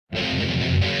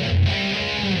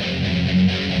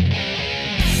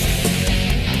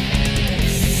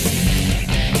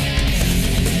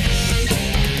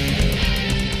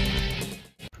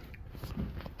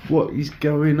What is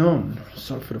going on?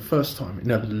 So for the first time in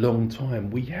a long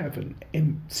time, we have an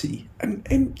empty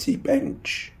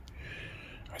bench.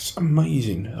 That's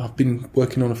amazing. I've been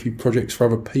working on a few projects for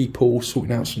other people,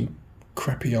 sorting out some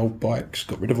crappy old bikes,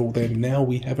 got rid of all them. Now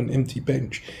we have an empty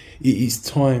bench. It is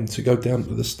time to go down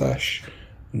to the stash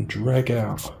and drag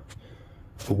out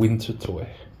a winter toy.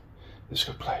 Let's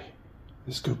go play.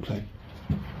 Let's go play.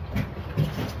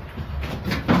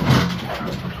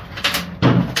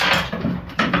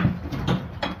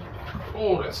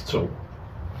 Oh, that's tall.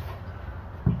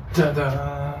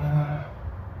 Ta-da!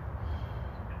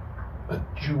 A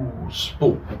dual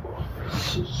sport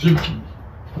Suzuki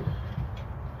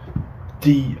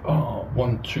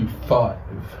Dr125.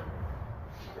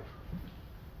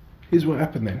 Here's what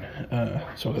happened then.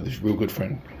 So I got this real good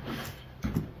friend.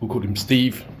 We'll call him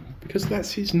Steve because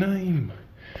that's his name.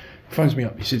 He phones me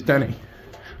up. He says, "Danny,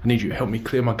 I need you to help me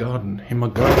clear my garden. In my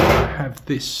garden, I have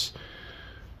this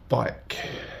bike.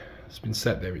 It's been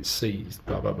sat there. It's seized.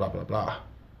 Blah blah blah blah blah."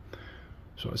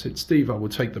 So I said, "Steve, I will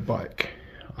take the bike.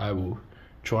 I will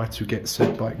try to get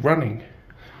said bike running,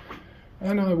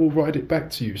 and I will ride it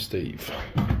back to you, Steve."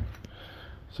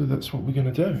 So that's what we're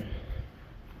going to do.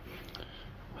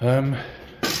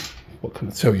 What can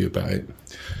I tell you about it?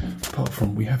 Apart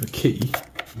from we have a key.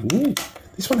 Ooh,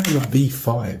 this one has a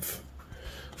V5.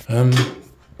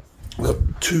 We've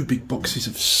got 2 big boxes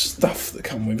of stuff that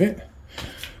come with it.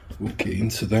 We'll get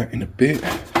into that in a bit.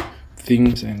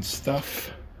 Things and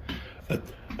stuff. A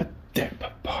depth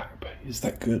pipe. Is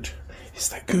that good? Is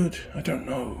that good? I don't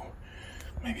know.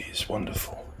 Maybe it's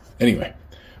wonderful. Anyway,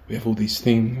 we have all these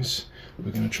things.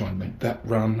 We're going to try and make that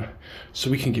run so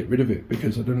we can get rid of it,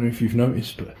 because I don't know if you've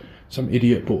noticed, but some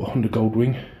idiot bought a Honda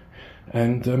Goldwing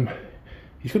and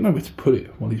he's got nowhere to put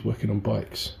it while he's working on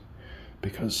bikes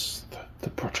because the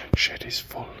project shed is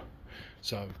full.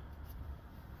 So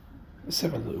let's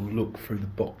have a little look through the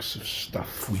box of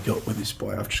stuff we got with this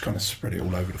bike. I've just kind of spread it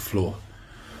all over the floor.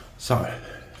 So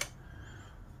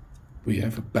we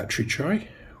have a battery tray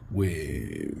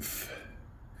with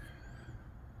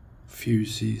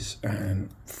fuses and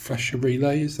flasher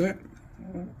relay. Is that?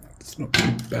 It's not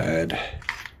too bad.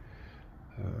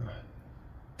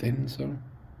 Denso,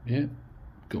 yeah,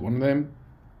 got one of them.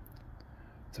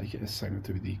 Take it as same to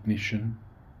do with the ignition,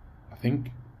 I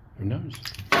think. Who knows?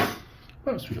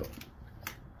 What else we got?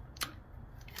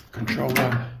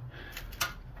 Controller,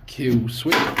 kill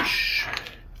switch.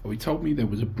 Oh, he told me there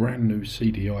was a brand new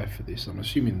CDI for this. I'm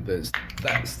assuming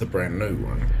that's the brand new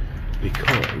one,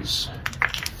 because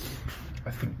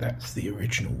I think that's the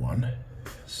original one.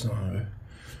 So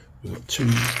we've got 2.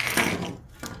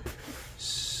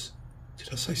 Did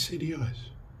I say CDIs?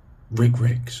 Reg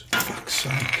Regs. Fuck's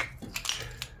sake.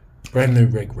 Brand new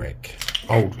Reg Reg.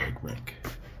 Old Reg Reg.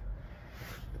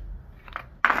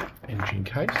 Engine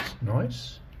case.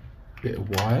 Nice. Bit of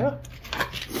wire.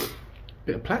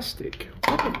 Bit of plastic.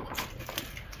 Ooh.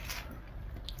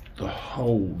 The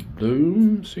whole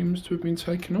loom seems to have been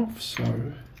taken off,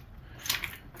 so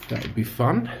that would be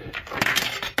fun.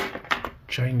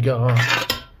 Chain guard.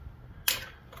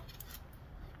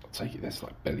 I'll take it that's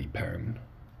like belly pan.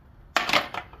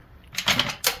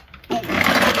 What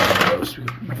else we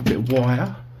got? Have a bit of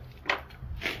wire.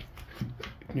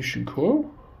 Ignition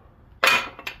coil.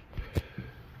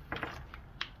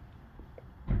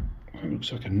 That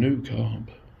looks like a new carb.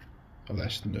 Oh,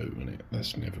 that's new, isn't it?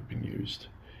 That's never been used.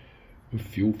 With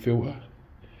fuel filter.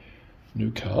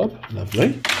 New carb.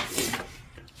 Lovely.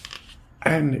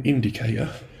 An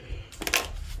indicator,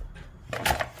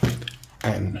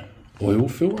 an oil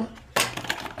filter,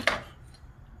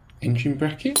 engine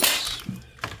brackets,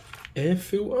 air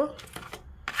filter,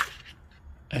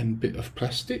 and bit of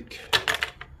plastic,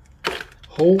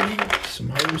 some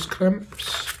hose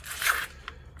clamps,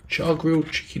 char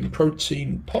grilled chicken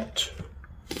protein pot,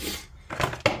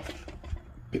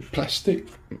 bit of plastic,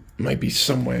 maybe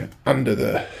somewhere under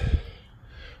the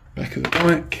back of the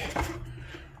bike.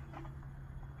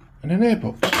 And an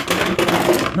airbox.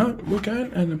 No, we're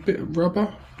going, and a bit of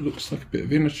rubber. Looks like a bit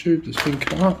of inner tube that's been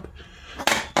cut up.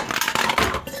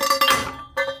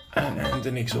 And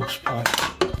an exhaust pipe.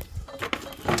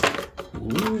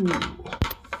 Ooh.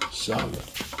 So,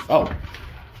 oh,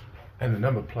 and a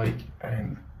number plate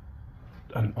and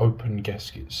an open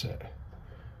gasket set.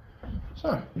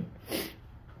 So,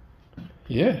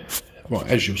 yeah. Right,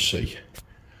 as you'll see,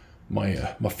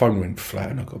 my phone went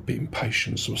flat and I got a bit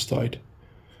impatient, so I started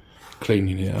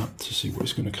cleaning it up to see what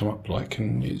it's going to come up like,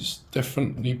 and it's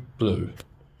definitely blue.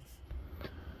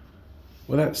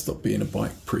 Well, that stopped being a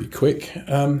bike pretty quick.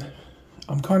 I'm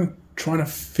kind of trying to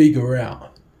figure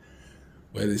out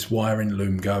where this wiring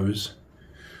loom goes.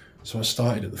 So I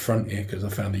started at the front here because I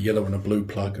found a yellow and a blue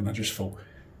plug, and I just thought,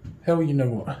 hell, you know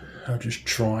what, I'll just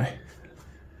try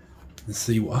and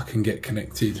see what I can get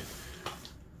connected.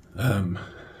 And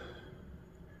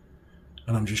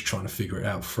I'm just trying to figure it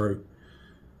out through.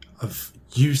 I've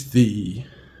used the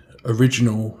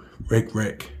original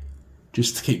Reg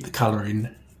just to keep the colour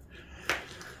in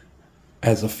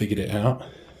as I figured it out,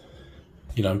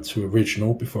 you know, to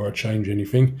original before I change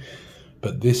anything.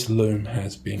 But this loom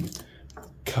has been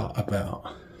cut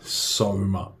about so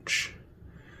much.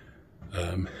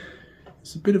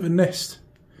 It's a bit of a nest.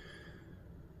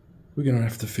 We're gonna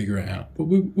have to figure it out, but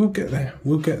we'll get there.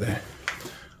 We'll get there.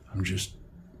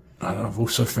 I've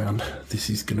also found this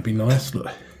is gonna be nice. Look,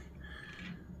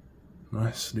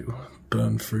 nice little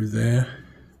burn through there,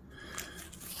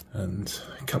 and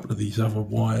a couple of these other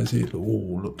wires here.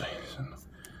 Oh, look,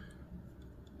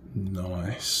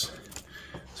 nice.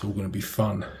 It's all gonna be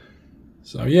fun.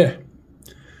 So yeah,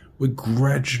 we're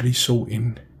gradually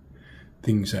sorting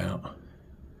things out.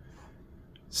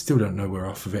 Still don't know where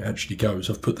half of it actually goes.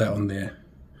 I've put that on there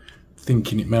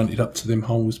thinking it mounted up to them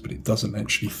holes, but it doesn't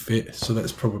actually fit, so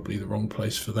that's probably the wrong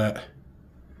place for that.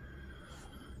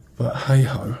 But hey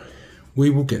ho,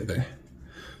 we will get there.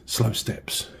 Slow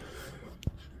steps.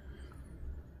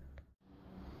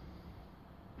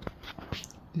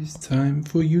 It's time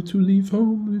for you to leave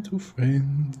home, little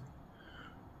friend.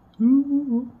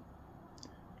 Ooh.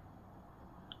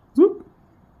 Whoop.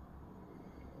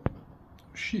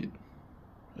 Shit.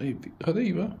 Hey, oh, there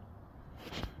you are.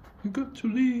 You got to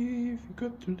leave, you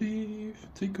got to leave.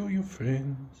 Take all your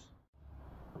friends.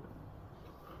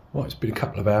 Well, it's been a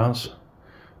couple of hours.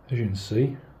 As you can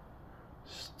see,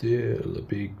 still a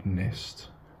big nest.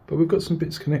 But we've got some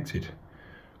bits connected.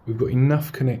 We've got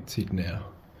enough connected now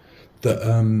that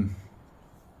I'm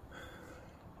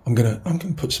gonna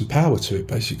put some power to it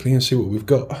basically and see what we've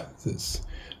got. That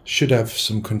should have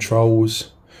some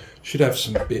controls, should have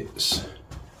some bits.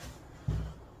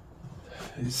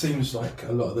 It seems like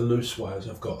a lot of the loose wires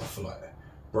I've got are for like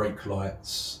brake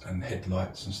lights and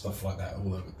headlights and stuff like that,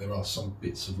 although there are some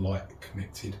bits of light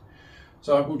connected.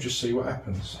 So we'll just see what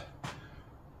happens.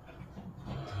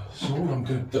 So all I'm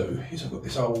going to do is I've got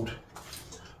this old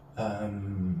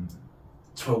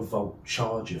 12 volt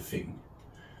charger thing,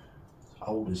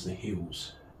 old as the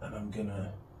hills, and I'm going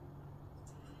to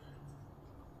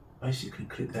basically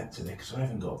click that to there because I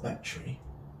haven't got a battery.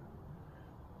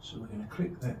 So we're going to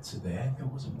click that to there. There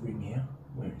was a ring here.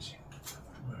 Where is it?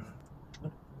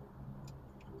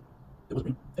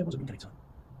 There was a ring connector.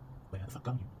 Where the fuck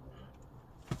are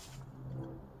you?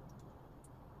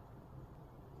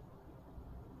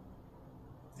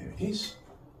 There it is.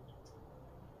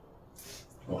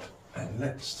 Right, and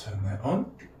let's turn that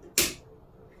on.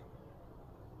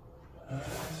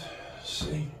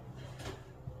 See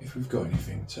if we've got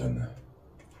anything. Turn the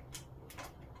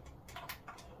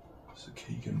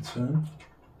key can turn.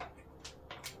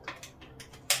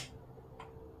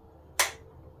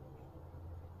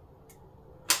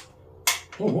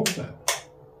 Oh, what was that?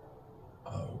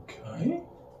 Okay.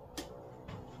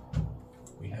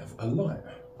 We have a light.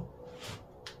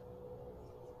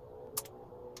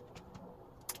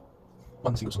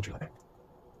 One single solitary light.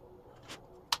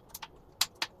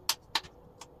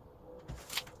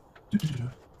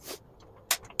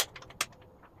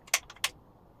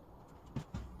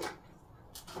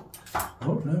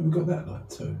 Oh no, we've got that light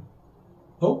too.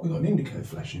 Oh, we've got an indicator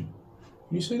flashing.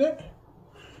 Can you see that?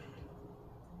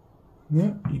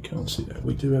 No, you can't see that.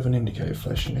 We do have an indicator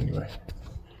flashing anyway.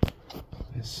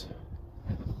 This.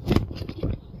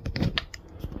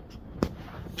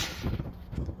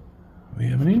 We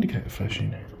have an indicator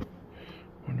flashing.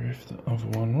 Wonder if the other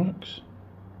one works.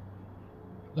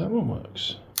 That one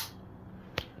works.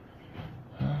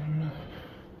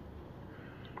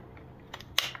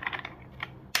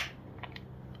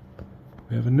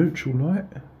 We have a neutral light,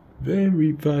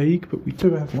 very vague, but we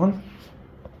do have one.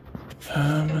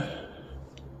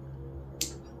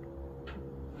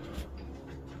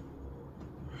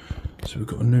 So we've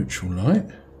got a neutral light.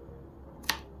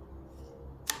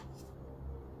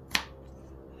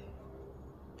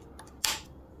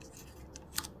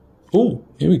 Oh,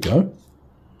 here we go.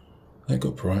 That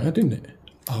got brighter, didn't it?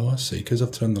 Oh, I see, because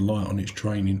I've turned the light on, it's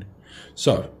draining.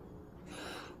 So,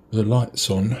 the light's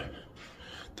on.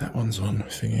 That one's on,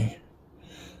 thingy.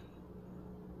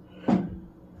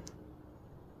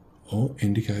 Oh,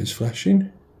 indicator's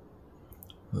flashing.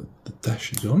 The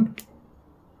dash is on.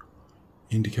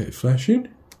 Indicator flashing.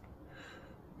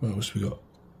 What else we got?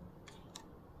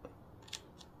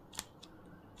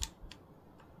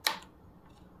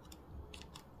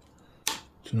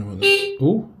 Don't know what that.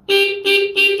 Oh!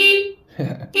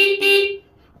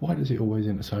 Why does it always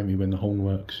entertain me when the horn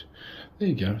works? There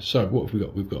you go. So what have we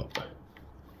got? We've got,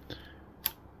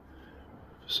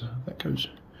 so that goes,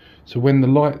 so when the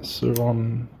lights are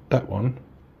on that one,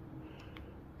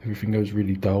 everything goes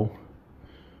really dull.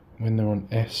 When they're on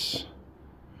S,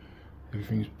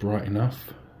 everything's bright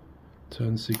enough.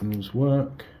 Turn signals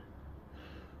work.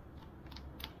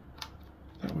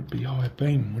 That would be high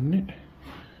beam, wouldn't it?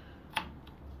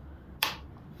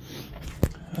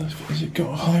 Has it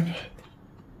got a high?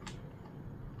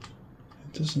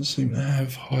 It doesn't seem to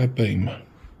have high beam.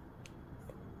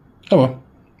 Oh well.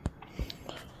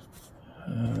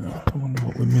 I wonder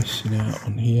what we're missing out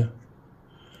on here.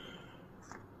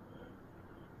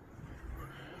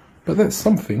 But that's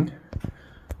something.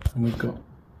 And we've got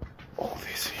all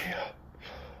this here.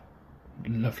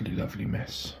 Lovely, lovely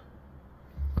mess.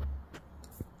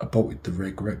 I bolted the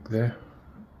reg there.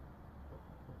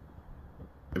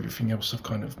 Everything else I've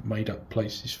kind of made up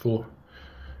places for.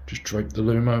 Just draped the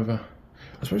loom over.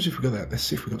 I suppose if we got that, let's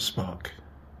see if we got spark.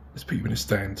 Let's put you in a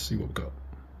stand, see what we've got.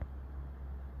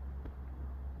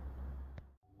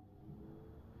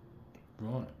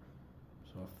 Right,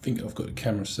 so I think I've got the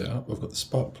camera set up. I've got the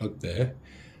spark plug there.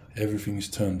 Everything's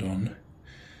turned on.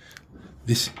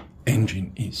 This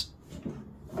engine is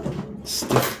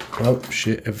stiff. Oh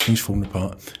shit, everything's falling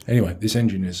apart. Anyway, this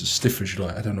engine is as stiff as you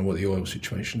like. I don't know what the oil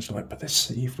situation's like, but let's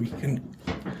see if we can.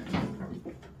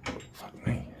 Fuck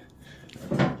me.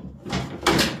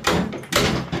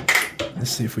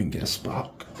 Let's see if we can get a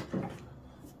spark.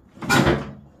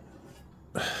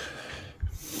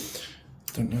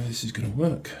 Don't know if this is going to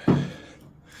work.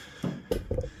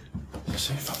 Let's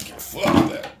see if I can get full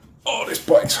up there. Oh, this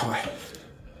bike's high.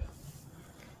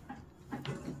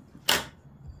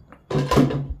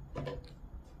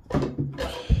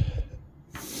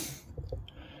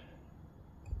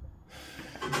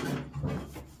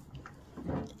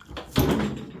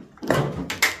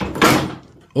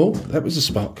 Oh, that was a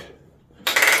spark.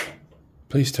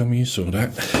 Please tell me you saw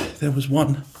that. There was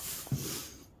one.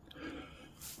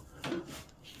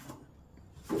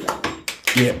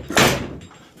 Yeah,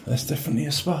 that's definitely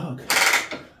a spark.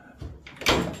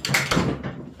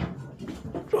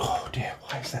 Oh dear,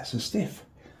 why is that so stiff?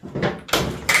 I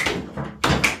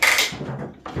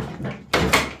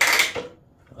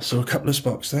saw a couple of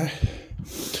sparks there.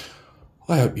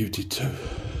 I hope you did too.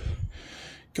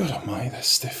 God almighty, that's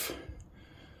stiff.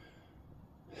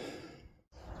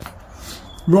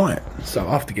 Right, so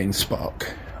after getting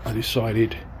spark, I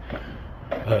decided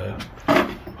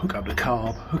hook up the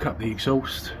carb, hook up the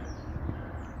exhaust,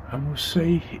 and we'll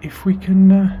see if we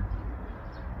can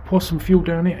pour some fuel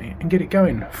down it and get it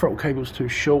going. Throttle cable's too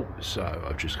short, so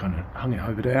I've just kind of hung it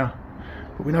over there.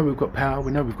 But we know we've got power,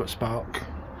 we know we've got spark.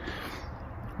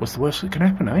 What's the worst that can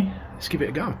happen, eh? Let's give it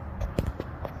a go.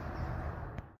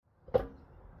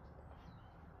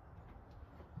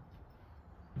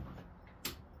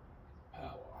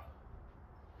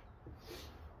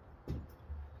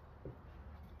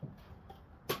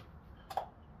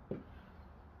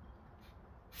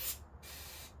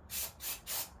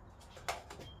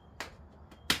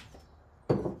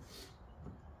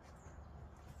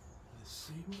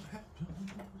 See what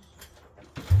happens.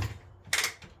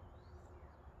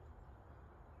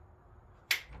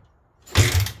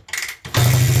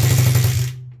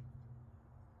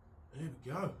 There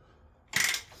we go.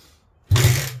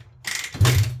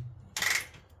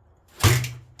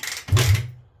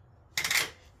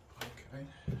 Okay,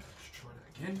 let's try that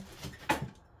again.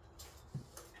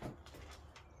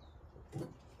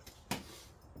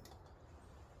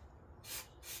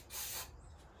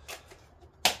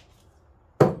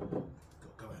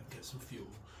 Some fuel.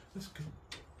 Let's go.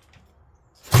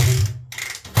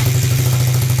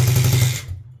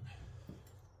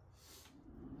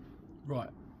 Right,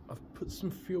 I've put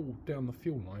some fuel down the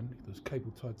fuel line. There's a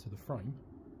cable tied to the frame.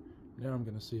 Now I'm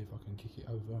going to see if I can kick it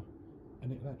over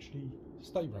and it'll actually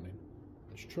stay running.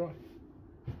 Let's try.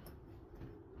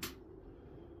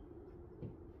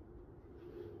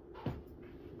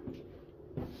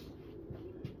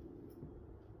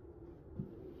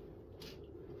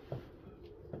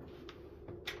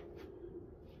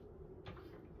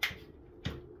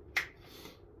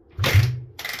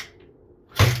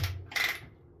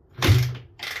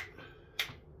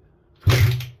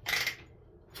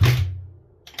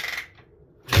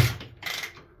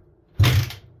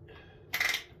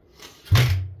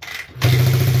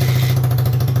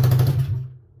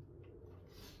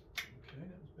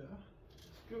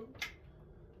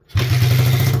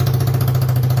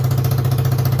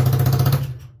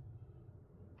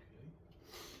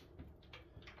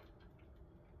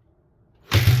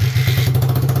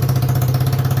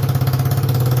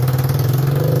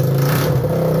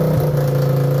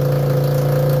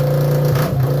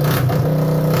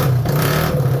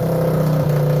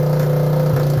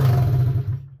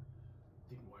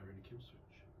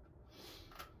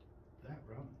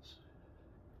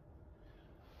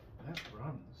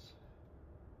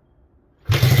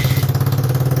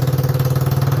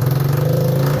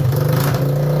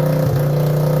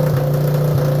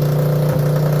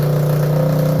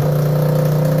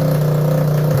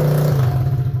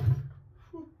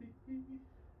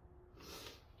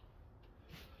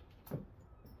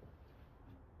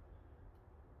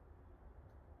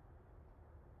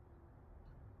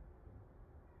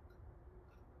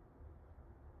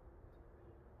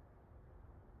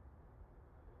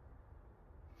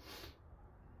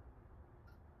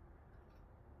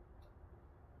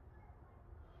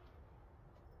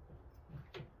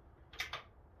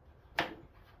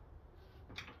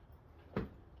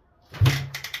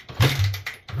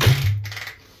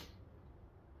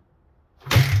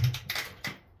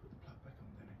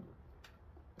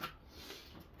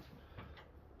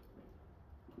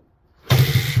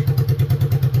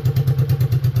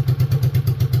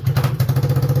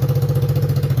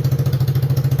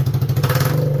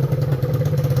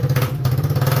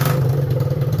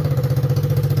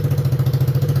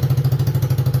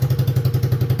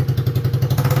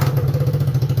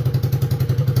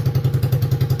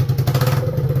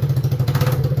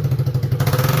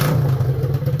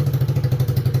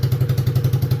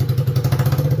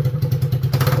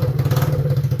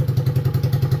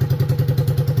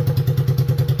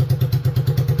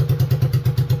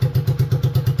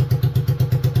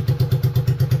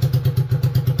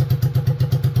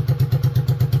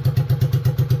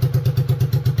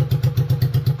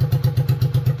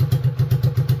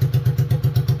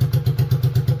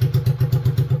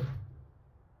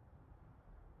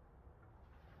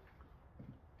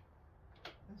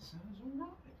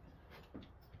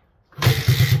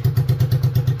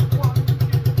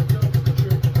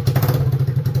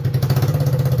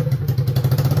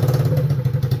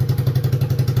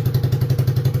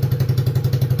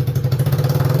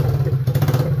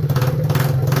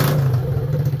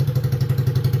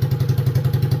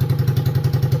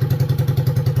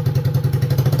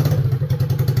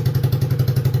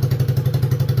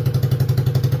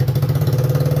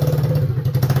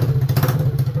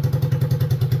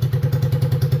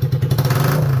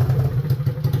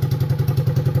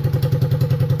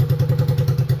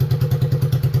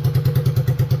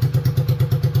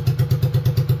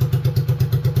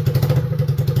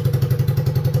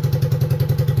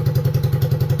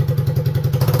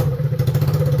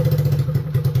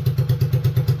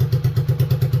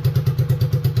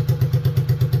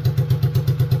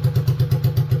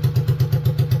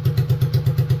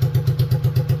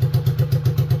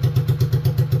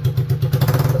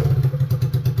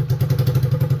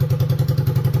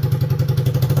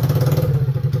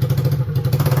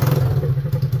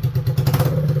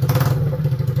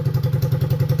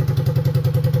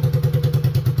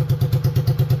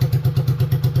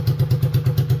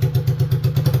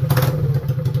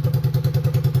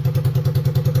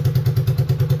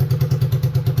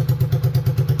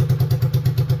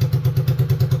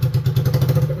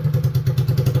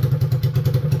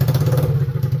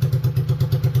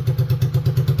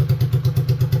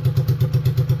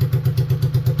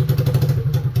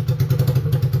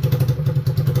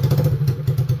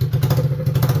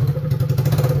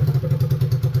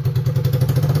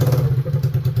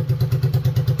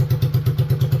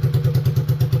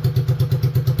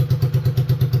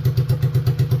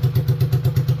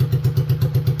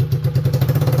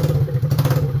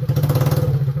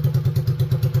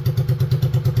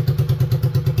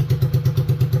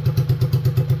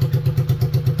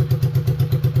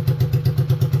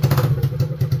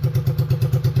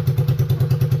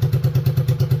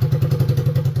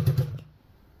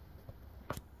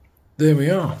 there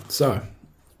we are. So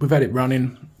we've had it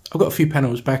running. I've got a few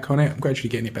panels back on it. I'm gradually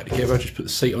getting it back together. I just put the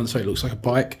seat on so it looks like a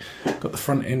bike. Got the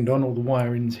front end on, all the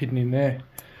wiring's hidden in there.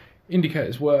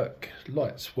 Indicators work,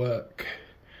 lights work.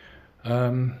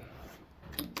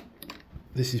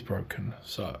 This is broken,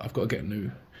 so I've got to get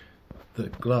the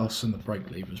glass and the brake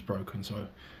lever's broken. So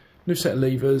new set of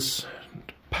levers,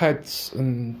 pads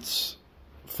and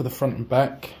for the front and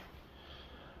back.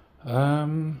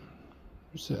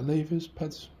 Set of levers,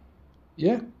 pads,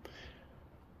 yeah.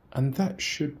 And that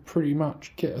should pretty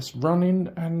much get us running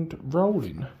and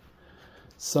rolling.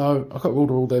 So I've got to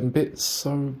order all them bits,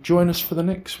 so join us for the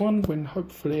next one when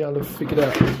hopefully I'll have figured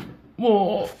out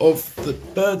more of the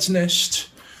bird's nest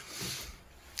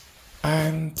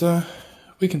and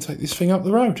we can take this thing up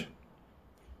the road.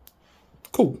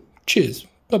 Cool, cheers,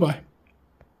 bye-bye.